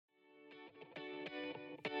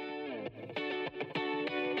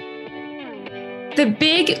The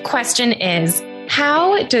big question is,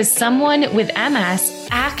 how does someone with MS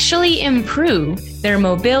actually improve their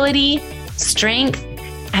mobility, strength,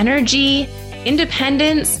 energy,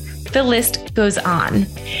 independence? The list goes on.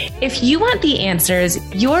 If you want the answers,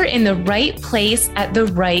 you're in the right place at the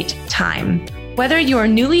right time. Whether you're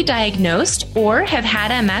newly diagnosed or have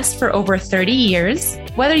had MS for over 30 years,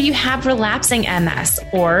 whether you have relapsing MS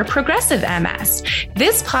or progressive MS,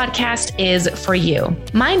 this podcast is for you.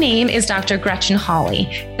 My name is Dr. Gretchen Hawley,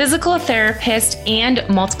 physical therapist and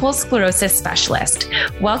multiple sclerosis specialist.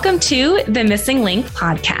 Welcome to the Missing Link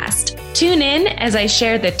podcast. Tune in as I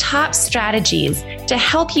share the top strategies to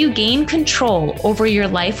help you gain control over your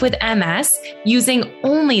life with MS using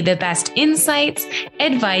only the best insights,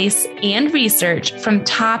 advice, and research from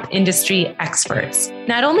top industry experts.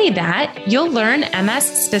 Not only that, you'll learn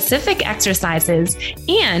MS-specific exercises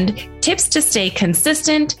and tips to stay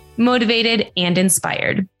consistent, motivated, and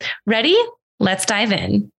inspired. Ready? Let's dive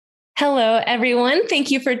in. Hello, everyone. Thank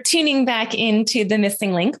you for tuning back into the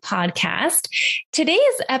Missing Link podcast. Today's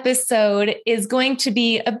episode is going to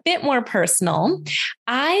be a bit more personal.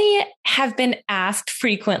 I have been asked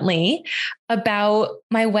frequently about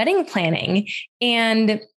my wedding planning,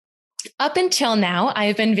 and up until now,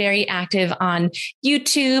 I've been very active on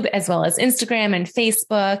YouTube as well as Instagram and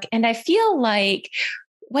Facebook, and I feel like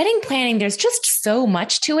wedding planning, there's just so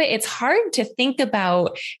much to it. It's hard to think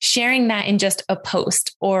about sharing that in just a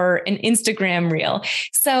post or an Instagram reel.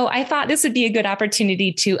 So I thought this would be a good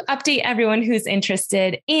opportunity to update everyone who's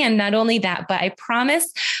interested. And not only that, but I promise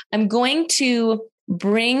I'm going to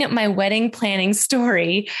bring my wedding planning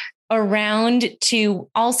story around to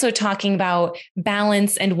also talking about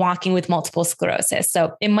balance and walking with multiple sclerosis.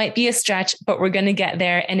 So it might be a stretch, but we're going to get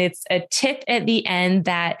there. And it's a tip at the end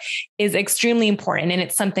that is extremely important. And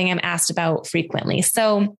it's something I'm asked about frequently.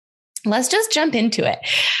 So let's just jump into it.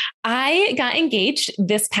 I got engaged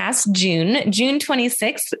this past June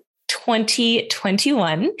 26th,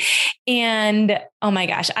 2021. And oh my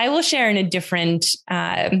gosh, I will share in a different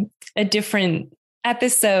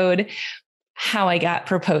episode how I got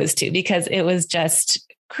proposed to, because it was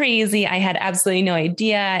just crazy. I had absolutely no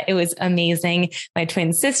idea. It was amazing. My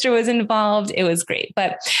twin sister was involved. It was great.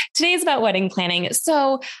 But today is about wedding planning.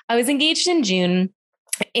 So I was engaged in June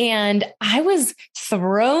and I was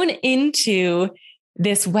thrown into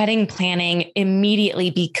this wedding planning immediately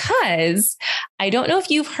because I don't know if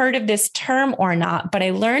you've heard of this term or not, but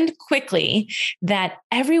I learned quickly that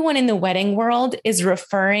everyone in the wedding world is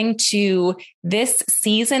referring to this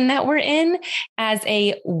season that we're in as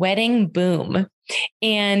a wedding boom.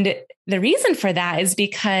 And the reason for that is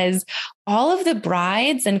because all of the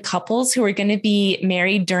brides and couples who are going to be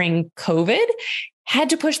married during COVID had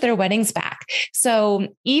to push their weddings back. So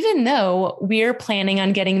even though we're planning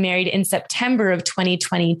on getting married in September of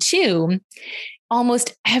 2022,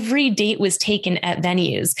 almost every date was taken at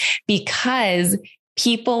venues because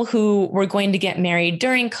people who were going to get married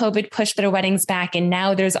during COVID pushed their weddings back. And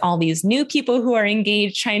now there's all these new people who are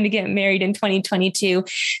engaged trying to get married in 2022.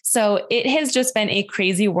 So it has just been a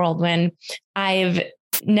crazy whirlwind. I've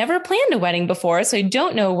never planned a wedding before, so I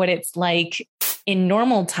don't know what it's like in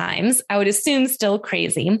normal times. I would assume still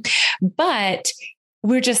crazy, but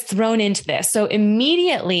we're just thrown into this. So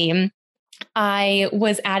immediately I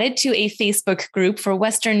was added to a Facebook group for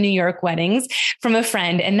Western New York weddings from a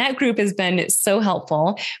friend. And that group has been so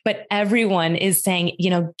helpful, but everyone is saying,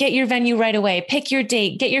 get your venue right away, pick your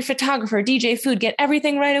date, get your photographer, DJ, food, get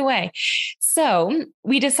everything right away. So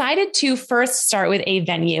we decided to first start with a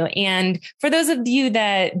venue. And for those of you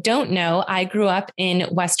that don't know, I grew up in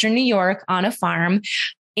Western New York on a farm,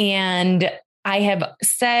 and I have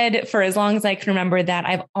said for as long as I can remember that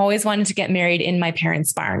I've always wanted to get married in my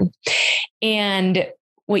parents' barn. And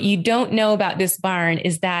what you don't know about this barn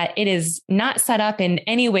is that it is not set up in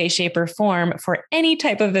any way, shape, or form for any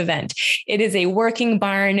type of event. It is a working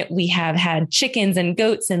barn. We have had chickens and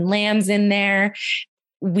goats and lambs in there.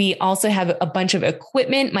 We also have a bunch of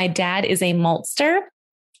equipment. My dad is a maltster.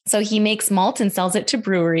 So he makes malt and sells it to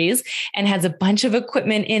breweries and has a bunch of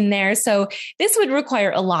equipment in there. So this would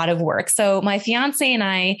require a lot of work. So my fiance and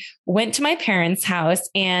I went to my parents' house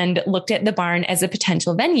and looked at the barn as a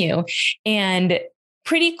potential venue. And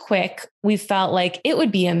pretty quick, we felt like it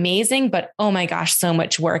would be amazing, but oh my gosh, so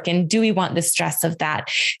much work. And do we want the stress of that?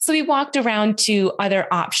 So we walked around to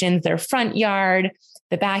other options, their front yard,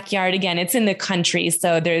 the backyard. Again, it's in the country,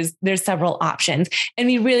 so there's several options. And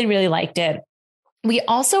we really, really liked it. We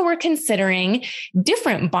also were considering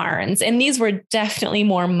different barns, and these were definitely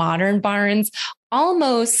more modern barns,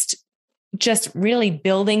 almost just really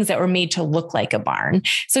buildings that were made to look like a barn.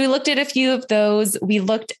 So we looked at a few of those. We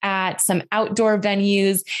looked at some outdoor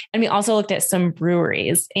venues, and we also looked at some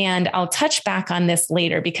breweries. And I'll touch back on this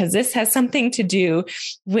later because this has something to do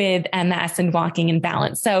with MS and walking in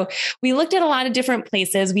balance. So we looked at a lot of different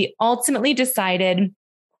places. We ultimately decided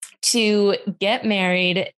to get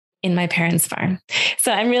married in my parents' farm.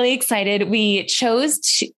 So I'm really excited. We chose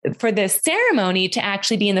for the ceremony to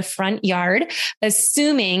actually be in the front yard,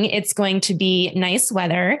 assuming it's going to be nice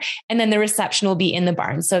weather. And then the reception will be in the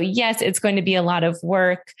barn. So yes, it's going to be a lot of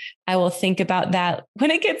work. I will think about that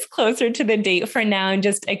when it gets closer to the date. For now, I'm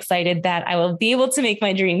just excited that I will be able to make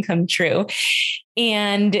my dream come true.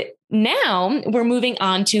 And now we're moving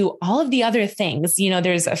on to all of the other things.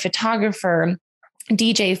 There's a photographer,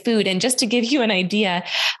 DJ, food. And just to give you an idea,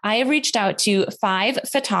 I have reached out to 5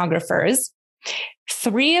 photographers.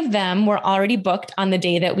 3 of them were already booked on the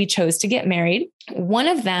day that we chose to get married. One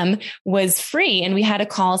of them was free, and we had a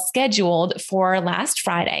call scheduled for last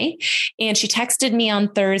Friday. And she texted me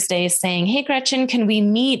on Thursday saying, "Hey, Gretchen, can we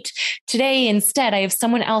meet today instead? I have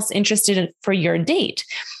someone else interested for your date."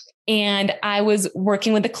 And I was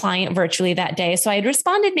working with the client virtually that day. So I had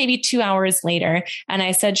responded maybe 2 hours later, and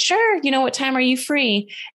I said, "Sure. What time are you free?"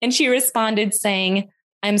 And she responded saying,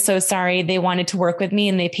 "I'm so sorry. They wanted to work with me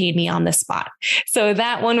and they paid me on the spot." So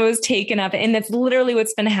that one was taken up. And that's literally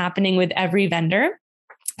what's been happening with every vendor.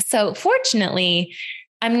 So fortunately,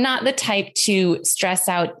 I'm not the type to stress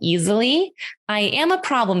out easily. I am a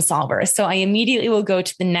problem solver, so I immediately will go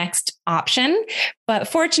to the next option. But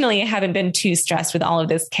fortunately, I haven't been too stressed with all of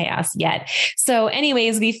this chaos yet. So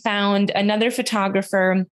anyways, we found another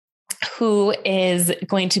photographer who is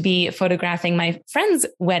going to be photographing my friend's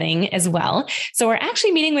wedding as well. So we're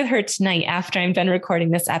actually meeting with her tonight after I'm done recording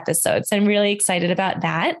this episode. So I'm really excited about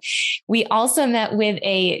that. We also met with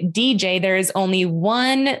a DJ. There is only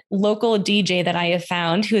one local DJ that I have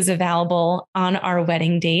found who is available on our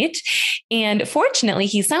wedding date. And fortunately,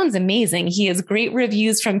 he sounds amazing. He has great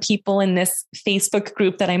reviews from people in this Facebook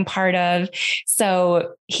group that I'm part of.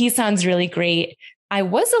 So he sounds really great. I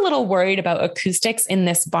was a little worried about acoustics in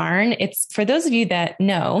this barn. It's, for those of you that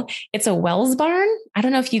know, it's a Wells barn. I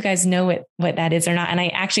don't know if you guys know what that is or not. And I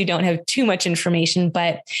actually don't have too much information,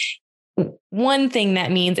 but one thing that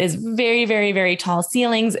means is very, very, very tall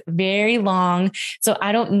ceilings, very long. So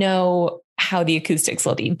I don't know how the acoustics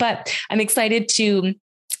will be, but I'm excited to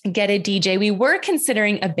get a DJ. We were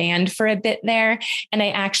considering a band for a bit there. And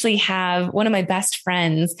I actually have one of my best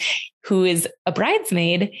friends who is a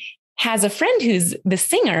bridesmaid, has a friend who's the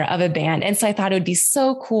singer of a band. And so I thought it would be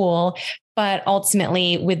so cool. But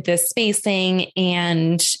ultimately, with the spacing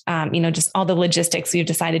and, just all the logistics, we've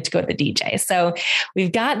decided to go with the DJ. So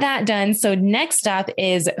we've got that done. So next up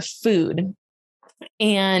is food.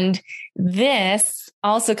 And this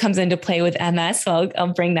also comes into play with MS. So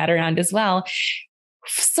I'll bring that around as well.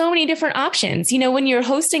 So many different options. When you're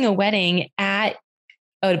hosting a wedding at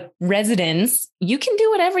a residence, you can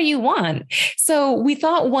do whatever you want. So we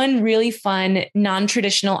thought one really fun,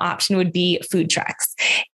 non-traditional option would be food trucks.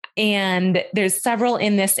 And there's several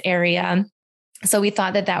in this area. So we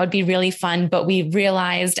thought that would be really fun, but we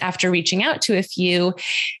realized after reaching out to a few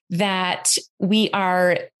that we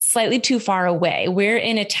are slightly too far away. We're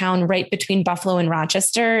in a town right between Buffalo and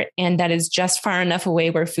Rochester, and that is just far enough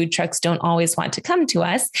away where food trucks don't always want to come to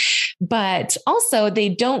us. But also they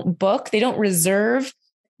don't reserve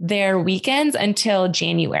their weekends until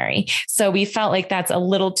January. So we felt like that's a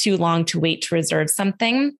little too long to wait to reserve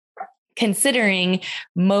something, considering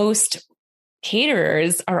most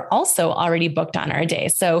caterers are also already booked on our day.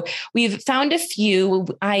 So we've found a few.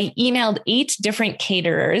 I emailed 8 different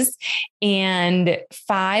caterers and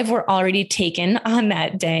 5 were already taken on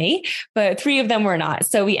that day, but 3 of them were not.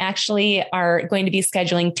 So we actually are going to be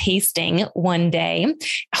scheduling tasting one day,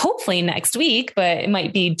 hopefully next week, but it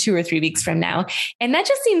might be 2 or 3 weeks from now. And that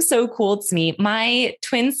just seems so cool to me. My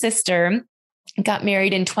twin sister got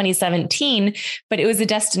married in 2017, but it was a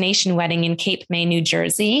destination wedding in Cape May, New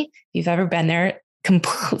Jersey. If you've ever been there,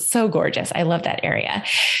 so gorgeous. I love that area.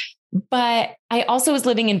 But I also was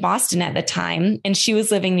living in Boston at the time, and she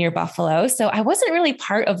was living near Buffalo. So I wasn't really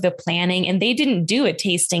part of the planning, and they didn't do a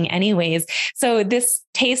tasting anyways. So this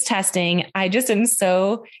taste testing, I just am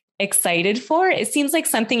so excited for. It seems like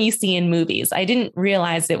something you see in movies. I didn't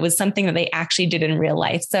realize it was something that they actually did in real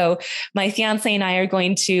life. So my fiance and I are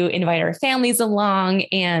going to invite our families along,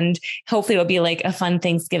 and hopefully it'll be like a fun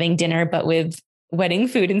Thanksgiving dinner, but with wedding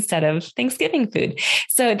food instead of Thanksgiving food.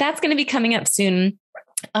 So that's going to be coming up soon.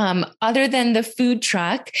 Other than the food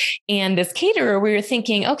truck and this caterer, we were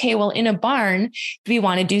thinking, okay, well, in a barn, do we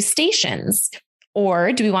want to do stations?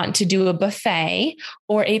 Or do we want to do a buffet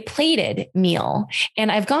or a plated meal?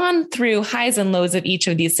 And I've gone through highs and lows of each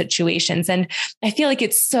of these situations. And I feel like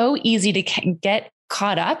it's so easy to get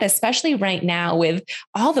caught up, especially right now with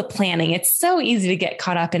all the planning. It's so easy to get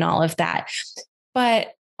caught up in all of that.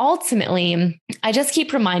 But ultimately, I just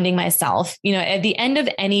keep reminding myself, at the end of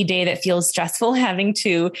any day that feels stressful, having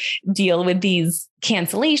to deal with these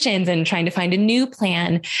cancellations and trying to find a new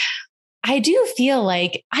plan, I do feel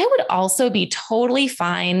like I would also be totally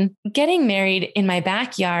fine getting married in my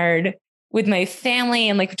backyard with my family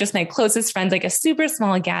and like just my closest friends, like a super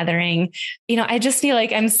small gathering. I just feel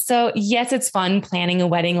like yes, it's fun planning a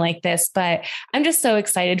wedding like this, but I'm just so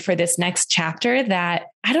excited for this next chapter that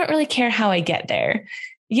I don't really care how I get there.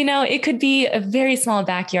 It could be a very small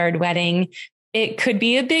backyard wedding. It could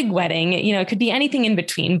be a big wedding, it could be anything in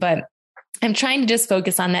between, but I'm trying to just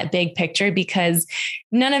focus on that big picture because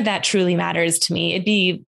none of that truly matters to me.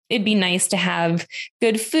 It'd be nice to have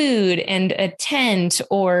good food and a tent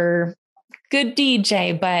or good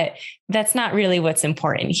DJ, but that's not really what's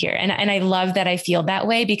important here. And I love that I feel that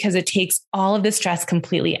way because it takes all of the stress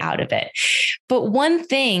completely out of it. But one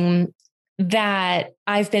thing that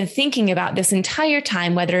I've been thinking about this entire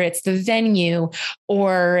time, whether it's the venue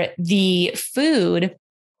or the food,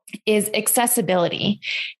 is accessibility.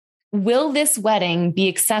 Will this wedding be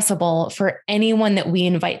accessible for anyone that we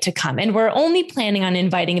invite to come? And we're only planning on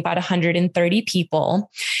inviting about 130 people.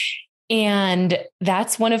 And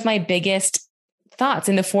that's one of my biggest thoughts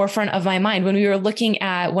in the forefront of my mind. When we were looking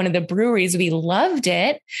at one of the breweries, we loved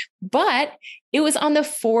it, but it was on the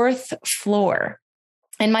 4th floor.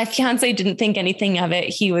 And my fiance didn't think anything of it.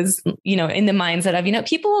 He was, in the mindset of,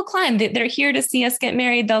 people will climb. They're here to see us get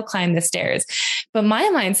married. They'll climb the stairs. But my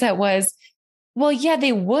mindset was, well, yeah,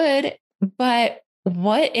 they would. But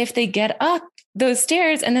what if they get up those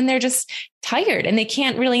stairs and then they're just tired and they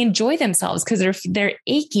can't really enjoy themselves because they're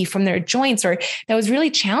achy from their joints, or that was really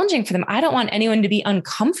challenging for them. I don't want anyone to be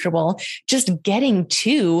uncomfortable just getting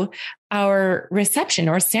to our reception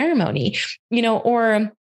or ceremony,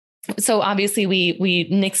 so obviously we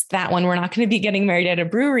nixed that one. We're not going to be getting married at a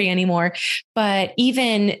brewery anymore, but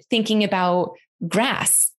even thinking about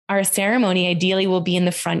grass, our ceremony ideally will be in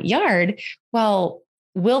the front yard. Well,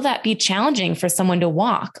 will that be challenging for someone to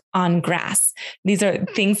walk on grass? These are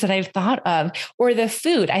things that I've thought of. Or the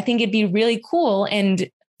food. I think it'd be really cool and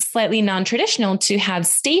slightly non-traditional to have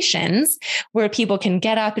stations where people can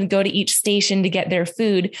get up and go to each station to get their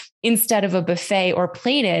food instead of a buffet or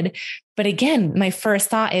plated. But again, my first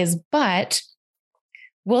thought is, is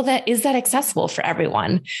that accessible for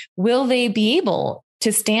everyone? Will they be able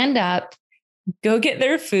to stand up, go get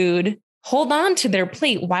their food, hold on to their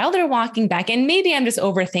plate while they're walking back? And maybe I'm just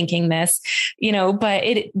overthinking this, but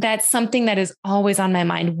that's something that is always on my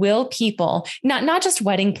mind. Will people, not just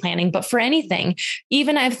wedding planning, but for anything,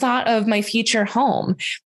 even I've thought of my future home,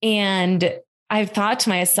 and I've thought to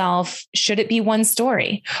myself, should it be one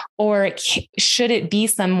story, or should it be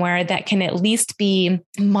somewhere that can at least be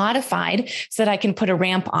modified so that I can put a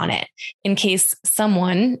ramp on it in case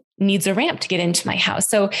someone needs a ramp to get into my house?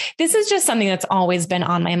 So this is just something that's always been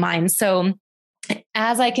on my mind. So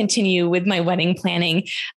as I continue with my wedding planning,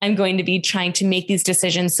 I'm going to be trying to make these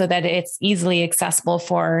decisions so that it's easily accessible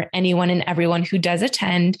for anyone and everyone who does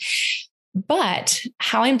attend. But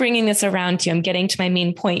how I'm bringing this around to, I'm getting to my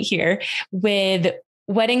main point here with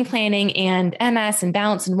wedding planning and MS and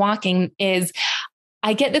balance and walking, is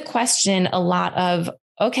I get the question a lot of,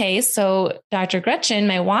 okay, so Dr. Gretchen,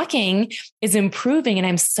 my walking is improving and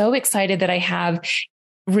I'm so excited that I have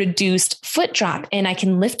reduced foot drop and I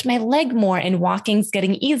can lift my leg more and walking's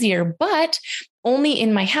getting easier, but only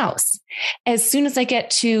in my house. As soon as I get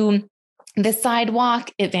to the sidewalk,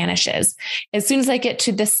 it vanishes. As soon as I get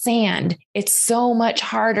to the sand, it's so much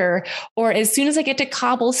harder. Or as soon as I get to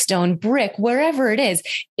cobblestone, brick, wherever it is,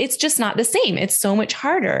 it's just not the same. It's so much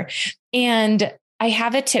harder. And I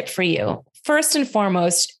have a tip for you. First and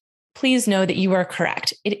foremost, please know that you are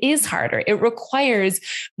correct. It is harder. It requires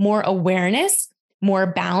more awareness, more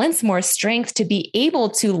balance, more strength to be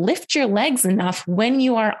able to lift your legs enough when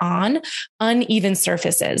you are on uneven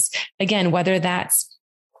surfaces. Again, whether that's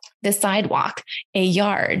the sidewalk, a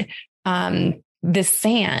yard, the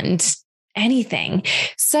sand, anything.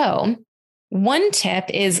 So one tip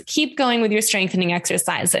is keep going with your strengthening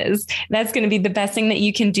exercises. That's going to be the best thing that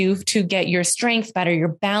you can do to get your strength better, your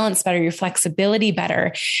balance better, your flexibility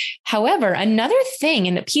better. However, another thing,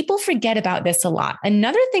 and people forget about this a lot,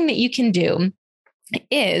 another thing that you can do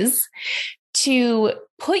is to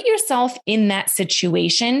put yourself in that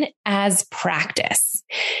situation as practice.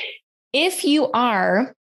 If you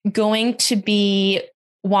are going to be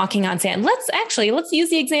walking on sand. Let's use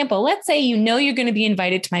the example. Let's say you know you're going to be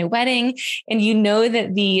invited to my wedding and you know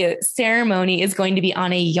that the ceremony is going to be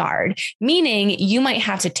on a yard, meaning you might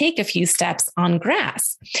have to take a few steps on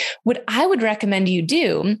grass. What I would recommend you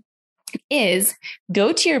do is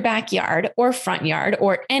go to your backyard or front yard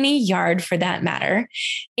or any yard for that matter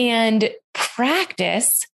and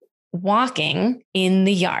practice walking in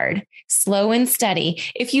the yard, slow and steady.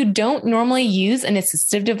 If you don't normally use an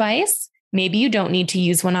assistive device, maybe you don't need to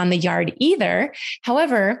use one on the yard either.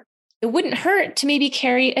 However, it wouldn't hurt to maybe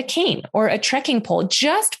carry a cane or a trekking pole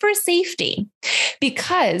just for safety.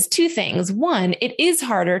 Because two things. One, it is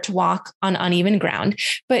harder to walk on uneven ground,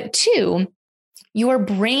 but two, your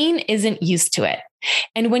brain isn't used to it.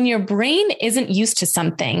 And when your brain isn't used to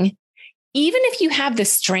something, even if you have the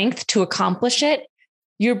strength to accomplish it,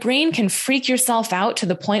 your brain can freak yourself out to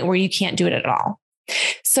the point where you can't do it at all.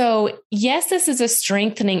 So yes, this is a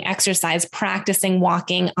strengthening exercise, practicing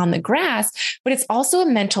walking on the grass, but it's also a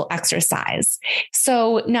mental exercise.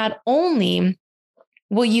 So not only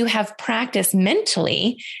will you have practice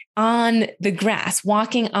mentally on the grass,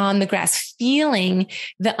 walking on the grass, feeling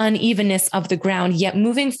the unevenness of the ground, yet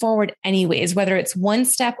moving forward anyways, whether it's one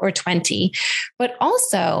step or 20, but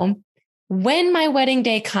also when my wedding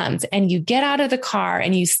day comes and you get out of the car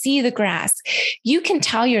and you see the grass, you can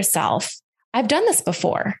tell yourself, I've done this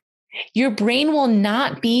before. Your brain will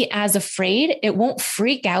not be as afraid. It won't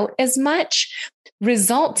freak out as much,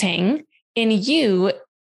 resulting in you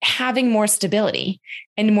having more stability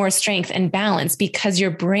and more strength and balance because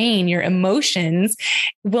your brain, your emotions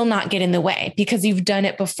will not get in the way because you've done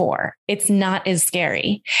it before. It's not as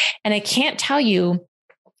scary. And I can't tell you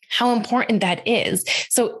how important that is.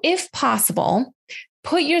 So if possible,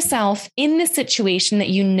 put yourself in the situation that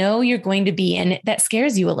you know you're going to be in that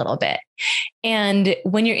scares you a little bit. And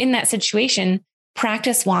when you're in that situation,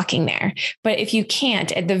 practice walking there. But if you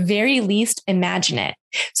can't, at the very least, imagine it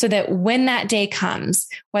so that when that day comes,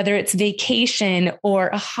 whether it's vacation or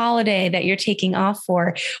a holiday that you're taking off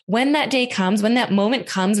for, when that day comes, when that moment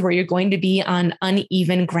comes where you're going to be on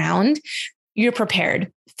uneven ground, you're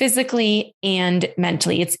prepared physically and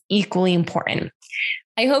mentally. It's equally important.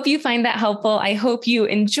 I hope you find that helpful. I hope you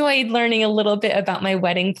enjoyed learning a little bit about my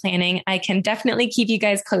wedding planning. I can definitely keep you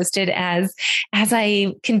guys posted as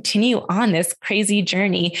I continue on this crazy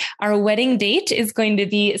journey. Our wedding date is going to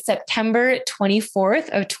be September 24th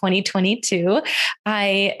of 2022.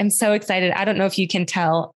 I am so excited. I don't know if you can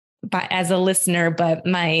tell as a listener, but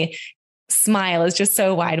my smile is just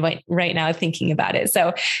so wide right now thinking about it.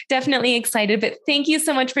 So definitely excited, but thank you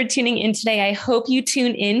so much for tuning in today. I hope you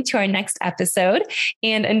tune in to our next episode.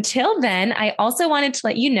 And until then, I also wanted to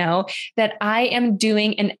let you know that I am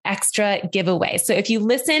doing an extra giveaway. So if you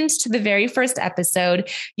listened to the very first episode,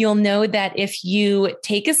 you'll know that if you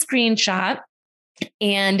take a screenshot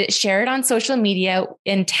and share it on social media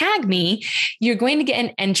and tag me, you're going to get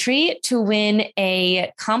an entry to win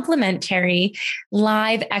a complimentary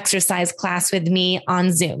live exercise class with me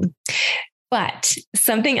on Zoom. But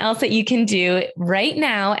something else that you can do right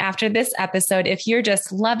now after this episode, if you're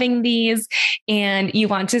just loving these and you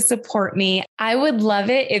want to support me, I would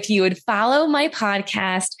love it if you would follow my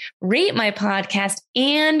podcast, rate my podcast,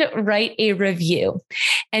 and write a review.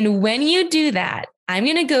 And when you do that, I'm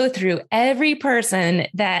going to go through every person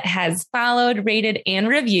that has followed, rated, and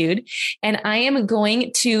reviewed, and I am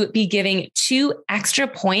going to be giving 2 extra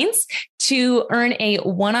points to earn a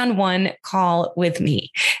one-on-one call with me.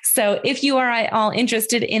 So if you are at all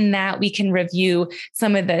interested in that, we can review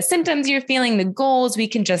some of the symptoms you're feeling, the goals, we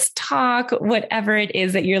can just talk, whatever it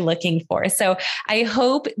is that you're looking for. So I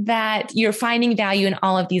hope that you're finding value in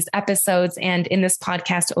all of these episodes and in this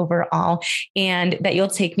podcast overall, and that you'll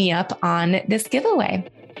take me up on this giveaway.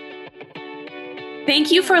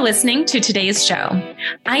 Thank you for listening to today's show.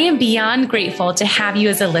 I am beyond grateful to have you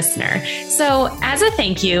as a listener. So as a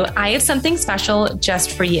thank you, I have something special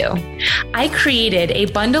just for you. I created a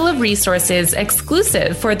bundle of resources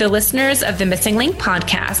exclusive for the listeners of the Missing Link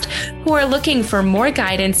podcast who are looking for more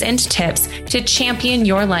guidance and tips to champion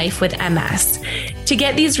your life with MS. To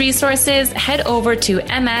get these resources, head over to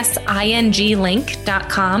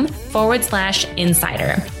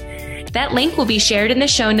msinglink.com/insider. That link will be shared in the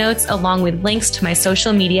show notes along with links to my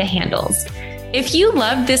social media handles. If you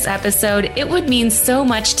loved this episode, it would mean so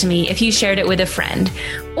much to me if you shared it with a friend.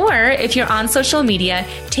 Or if you're on social media,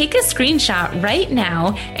 take a screenshot right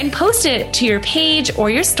now and post it to your page or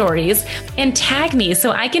your stories and tag me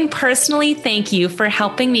so I can personally thank you for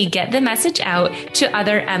helping me get the message out to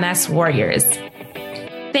other MS warriors.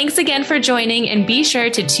 Thanks again for joining, and be sure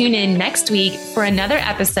to tune in next week for another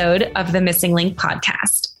episode of the Missing Link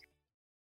podcast.